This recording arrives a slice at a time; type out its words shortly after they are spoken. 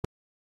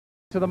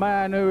To the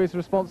man who is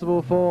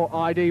responsible for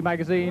ID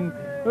magazine.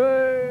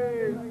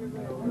 Hey!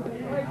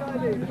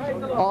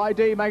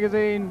 ID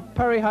magazine,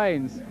 Perry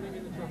Haines.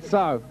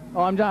 So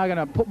I'm now going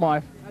to put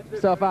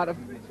myself out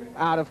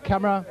of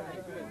camera,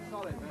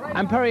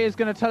 and Perry is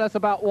going to tell us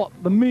about what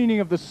the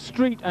meaning of the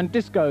street and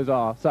discos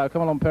are. So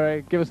come along,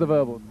 Perry, give us the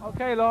verbals.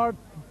 Okay, Lord.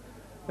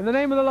 In the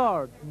name of the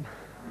Lord.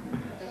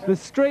 The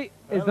street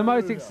is the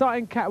most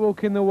exciting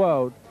catwalk in the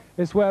world.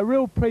 It's where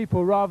real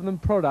people, rather than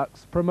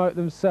products, promote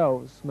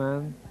themselves,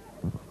 man.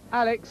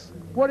 Alix,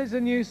 what is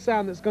the new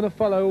sound that's going to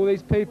follow all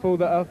these people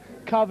that are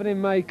covered in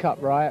makeup,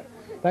 right?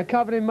 They're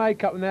covered in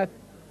makeup and they're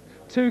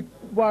too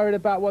worried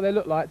about what they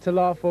look like to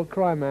laugh or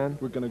cry, man.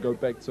 We're going to go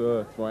back to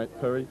earth, right,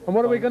 Perry? And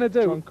what are we going to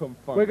do? Drunk on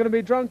funk. We're going to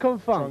be drunk on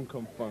funk. Drunk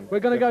on funk.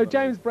 We're going to go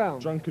James Brown.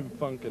 Drunken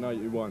funk in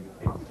 81.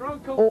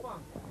 Drunk on funk.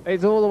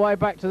 It's all the way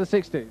back to the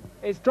 60s.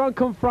 It's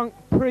drunk on funk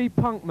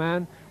pre-punk,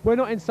 man. We're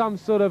not in some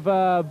sort of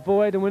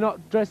void, and we're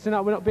not dressing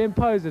up, we're not being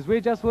posers. We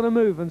just want to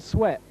move and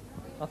sweat.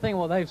 I think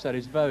what they've said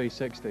is very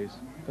 60s.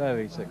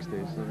 Very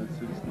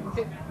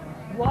 60s.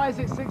 Why is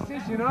it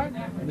 60s, you know?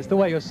 It's the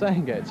way you're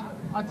saying it.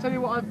 I tell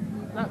you what,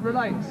 that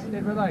relates.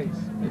 It relates.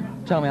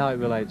 Tell me how it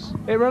relates.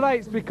 It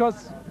relates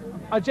because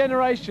a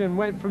generation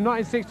went from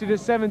 1960 to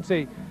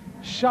 70,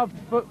 shoved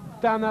foot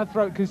down their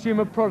throat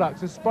consumer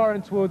products,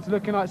 aspiring towards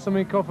looking like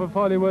something off of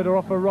Hollywood or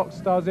off a rock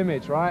star's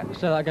image, right?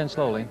 Say that again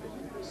slowly.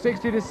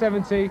 60 to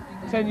 70,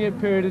 10-year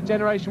period, a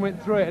generation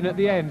went through it, and at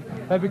the end,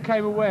 they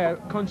became aware,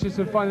 conscious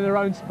of finding their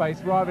own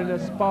space rather than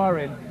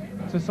aspiring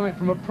to something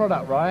from a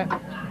product, right?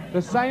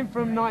 The same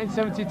from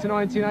 1970 to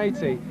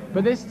 1980,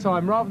 but this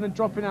time, rather than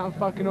dropping out and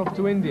fucking off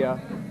to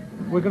India,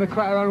 we're going to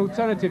create our own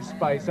alternative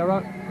space,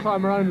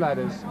 climb our own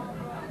ladders.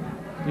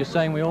 You're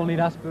saying we all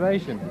need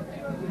aspiration?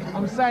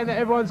 I'm saying that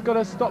everyone's got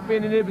to stop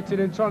being inhibited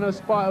and trying to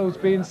aspire to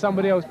being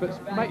somebody else, but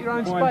make your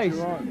own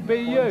space, be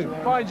you,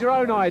 find your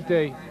own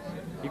ID.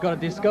 You've got to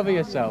discover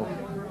yourself.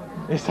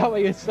 Is that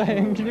what you're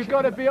saying? You've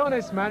got to be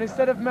honest, man.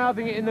 Instead of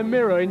mouthing it in the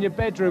mirror in your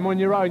bedroom on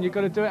your own, you've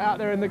got to do it out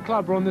there in the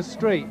club or on the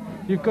street.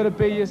 You've got to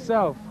be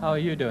yourself. How are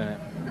you doing it?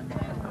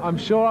 I'm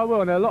sure I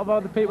will, and a lot of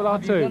other people are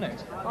too. Have you done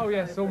it? Oh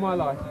yes, all my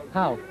life.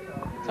 How?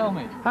 Tell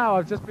me. How?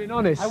 I've just been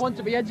honest. I want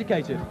to be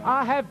educated.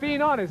 I have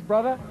been honest,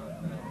 brother.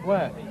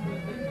 Where?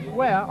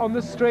 Where? On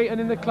the street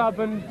and in the club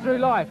and through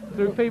life,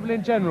 through people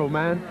in general,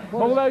 man.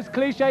 All those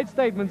cliched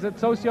statements that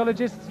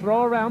sociologists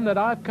throw around that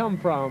I've come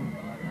from.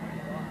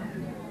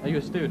 Are you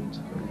a student?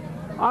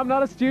 I'm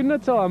not a student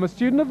at all. I'm a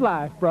student of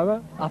life,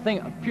 brother. I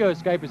think pure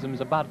escapism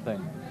is a bad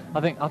thing.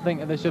 I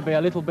think there should be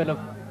a little bit of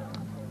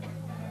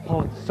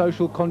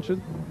Social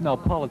conscience? no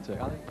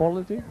politics.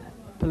 Politics?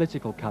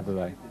 Political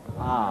cabaret.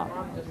 Ah.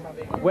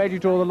 Where do you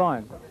draw the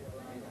line?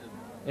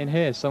 In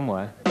here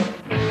somewhere.